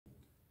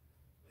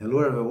Hello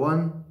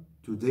everyone,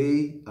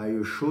 today I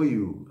will show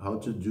you how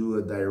to do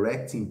a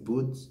direct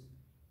input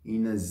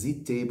in a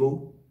Z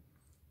table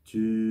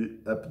to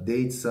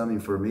update some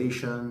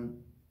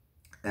information,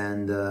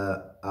 and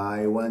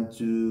I want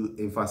to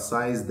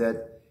emphasize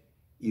that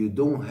you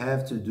don't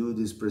have to do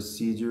this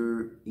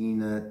procedure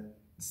in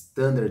a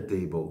standard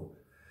table.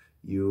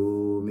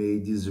 You may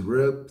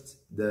disrupt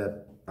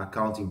the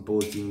accounting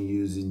posting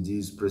using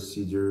this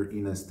procedure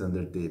in a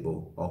standard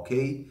table,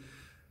 okay?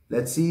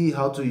 Let's see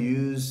how to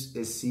use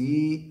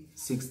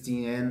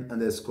SE16N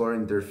underscore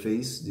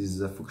interface. This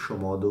is a functional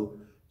model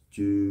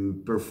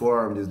to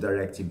perform this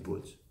direct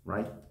input,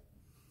 right?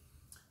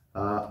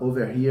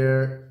 Over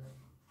here,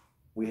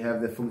 we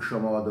have the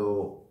functional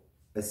model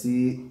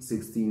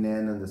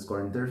SE16N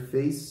underscore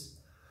interface.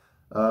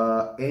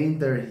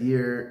 Enter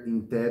here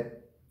in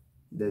tab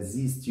the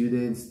Z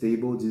students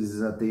table. This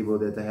is a table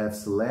that I have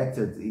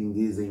selected in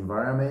this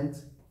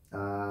environment.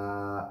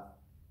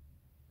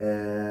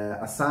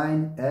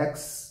 Assign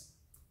X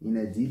in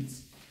edit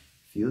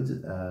field.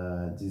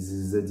 This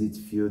is edit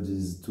field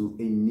is to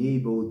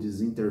enable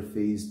this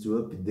interface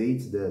to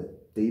update the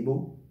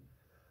table.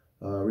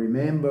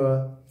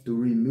 Remember to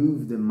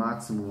remove the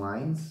maximum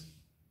lines.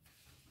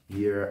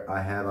 Here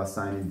I have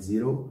assigned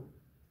 0.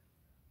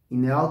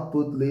 In the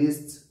output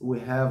list,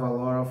 we have a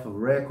lot of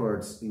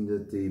records in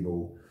the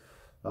table.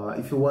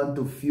 If you want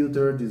to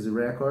filter this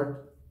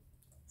record,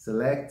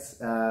 select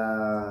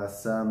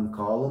some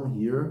column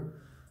here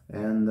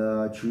and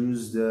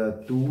choose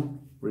the tool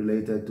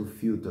related to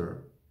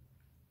filter.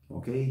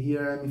 Okay,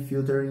 here I'm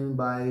filtering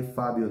by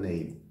Fabio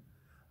name.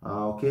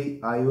 Okay,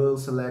 I will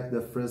select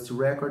the first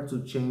record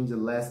to change the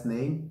last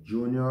name,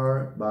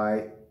 Junior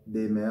by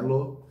De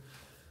Mello.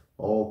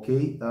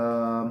 Okay,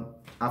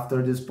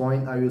 after this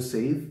point I will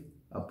save.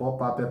 A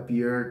pop-up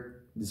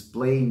appeared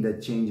displaying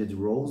the changed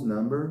rows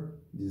number.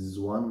 This is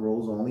one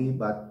rows only,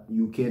 but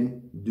you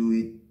can do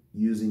it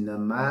using a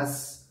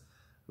mass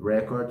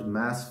record,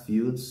 mass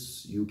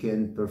fields. You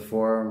can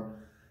perform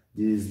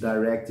these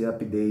direct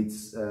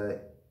updates in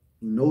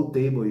no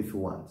table if you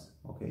want.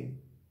 Okay.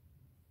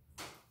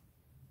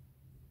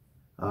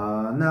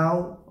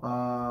 Now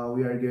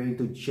we are going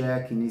to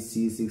check in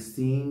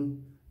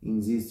C16 in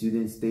the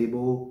students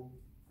table.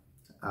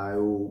 I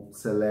will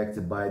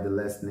select by the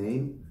last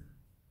name.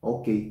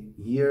 Okay,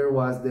 here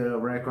was the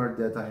record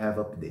that I have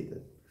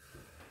updated.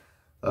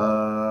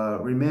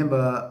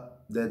 Remember,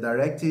 the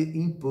direct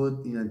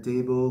input in a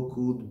table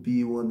could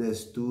be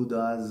understood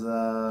as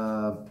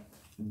a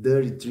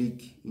dirty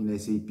trick in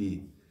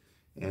SAP,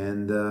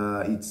 and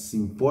it's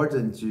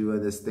important to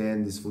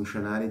understand this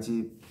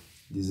functionality.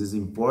 This is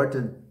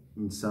important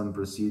in some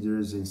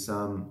procedures, in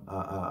some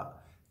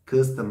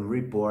custom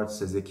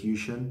reports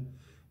execution,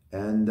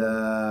 and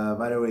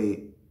by the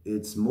way,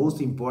 it's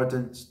most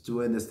important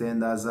to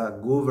understand as a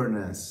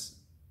governance.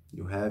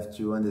 You have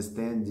to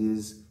understand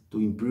this to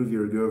improve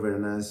your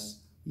governance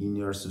in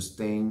your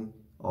sustain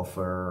of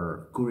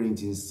our current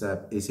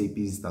SAP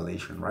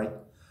installation, right?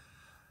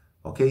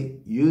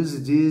 Okay,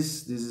 use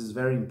this is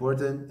very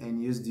important,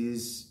 and use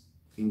this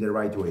in the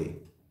right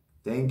way.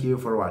 Thank you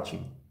for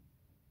watching.